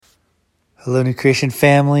Hello, New Creation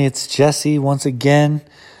family. It's Jesse once again.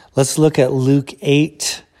 Let's look at Luke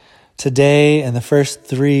 8 today and the first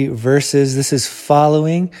 3 verses. This is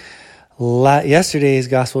following yesterday's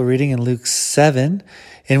gospel reading in Luke 7,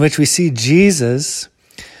 in which we see Jesus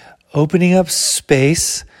opening up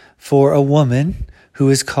space for a woman who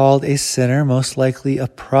is called a sinner, most likely a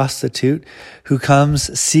prostitute, who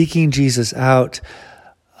comes seeking Jesus out,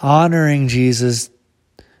 honoring Jesus,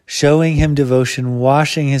 showing him devotion,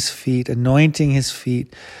 washing his feet, anointing his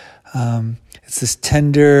feet. It's this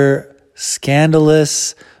tender,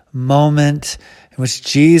 scandalous moment in which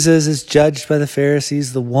Jesus is judged by the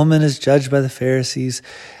Pharisees, the woman is judged by the Pharisees,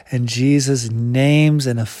 and Jesus names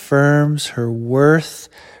and affirms her worth,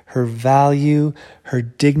 her value, her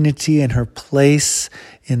dignity, and her place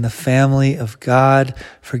in the family of God,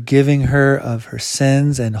 forgiving her of her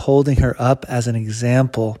sins and holding her up as an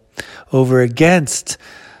example over against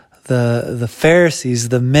the Pharisees,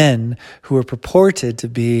 the men who were purported to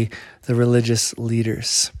be the religious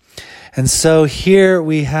leaders. And so here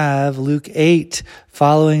we have Luke 8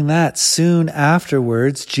 following that. Soon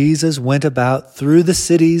afterwards, Jesus went about through the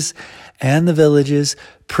cities and the villages,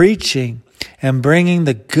 preaching and bringing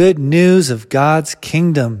the good news of God's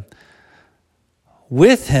kingdom.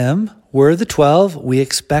 With him were the 12, we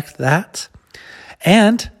expect that,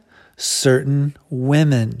 and certain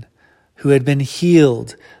women who had been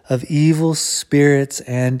healed of evil spirits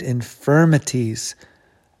and infirmities.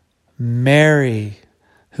 Mary,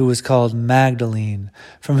 who was called Magdalene,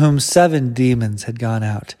 from whom 7 demons had gone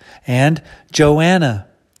out, and Joanna,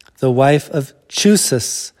 the wife of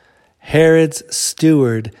Chusus, Herod's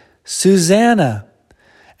steward, Susanna,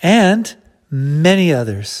 and many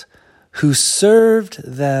others who served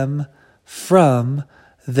them from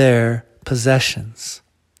their possessions.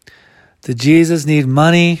 Did Jesus need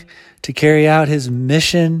money to carry out his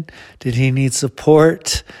mission? Did he need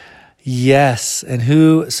support? Yes. And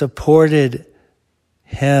who supported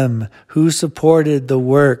him? Who supported the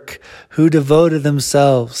work? Who devoted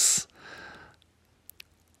themselves?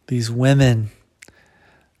 These women.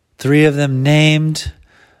 3 of them named: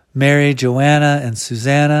 Mary, Joanna, and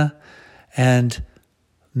Susanna, and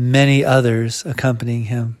many others accompanying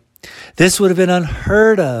him. This would have been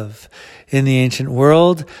unheard of in the ancient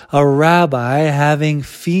world, a rabbi having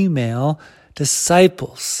female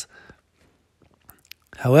disciples.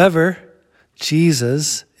 However,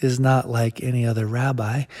 Jesus is not like any other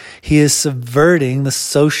rabbi. He is subverting the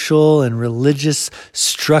social and religious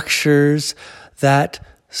structures that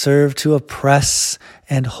serve to oppress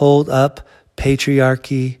and hold up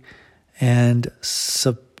patriarchy and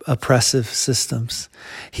oppressive systems.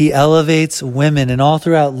 He elevates women, and all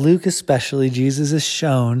throughout Luke especially, Jesus is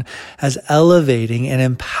shown as elevating and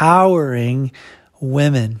empowering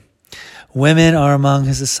women. Women are among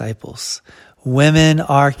his disciples. Women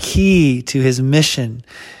are key to his mission,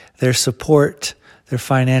 their support, their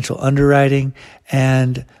financial underwriting,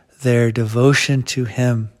 and their devotion to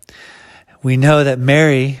him. We know that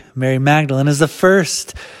Mary Magdalene, is the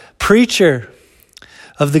first preacher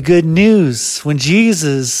of the good news. When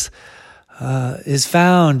Jesus is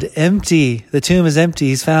found empty, the tomb is empty,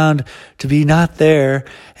 he's found to be not there,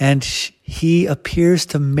 and he appears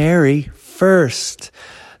to Mary first.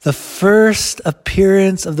 The first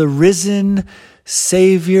appearance of the risen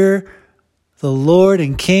Savior, the Lord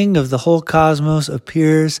and King of the whole cosmos,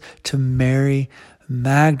 appears to Mary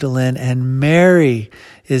Magdalene, and Mary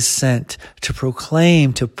is sent to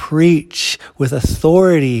proclaim, to preach with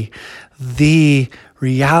authority the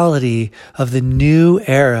reality of the new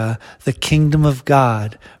era, the kingdom of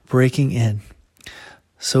God breaking in.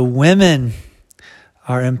 So women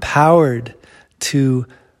are empowered to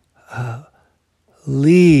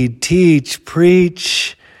lead, teach,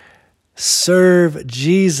 preach, serve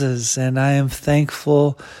Jesus. And I am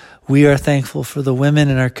thankful, we are thankful for the women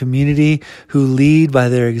in our community who lead by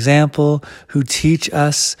their example, who teach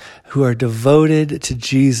us, who are devoted to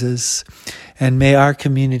Jesus. And may our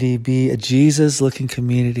community be a Jesus-looking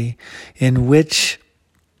community in which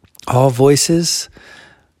all voices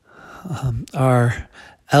are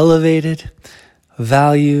elevated,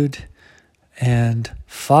 valued, and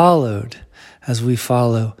followed as we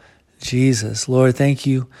follow Jesus. Lord, thank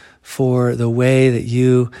you for the way that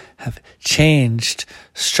you have changed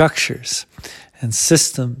structures and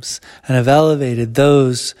systems and have elevated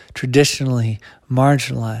those traditionally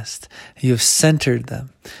marginalized. You have centered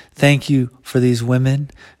them. Thank you for these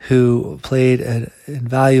women who played an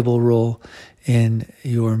invaluable role in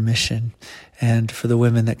your mission, and for the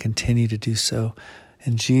women that continue to do so.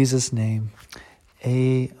 In Jesus' name,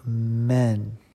 amen.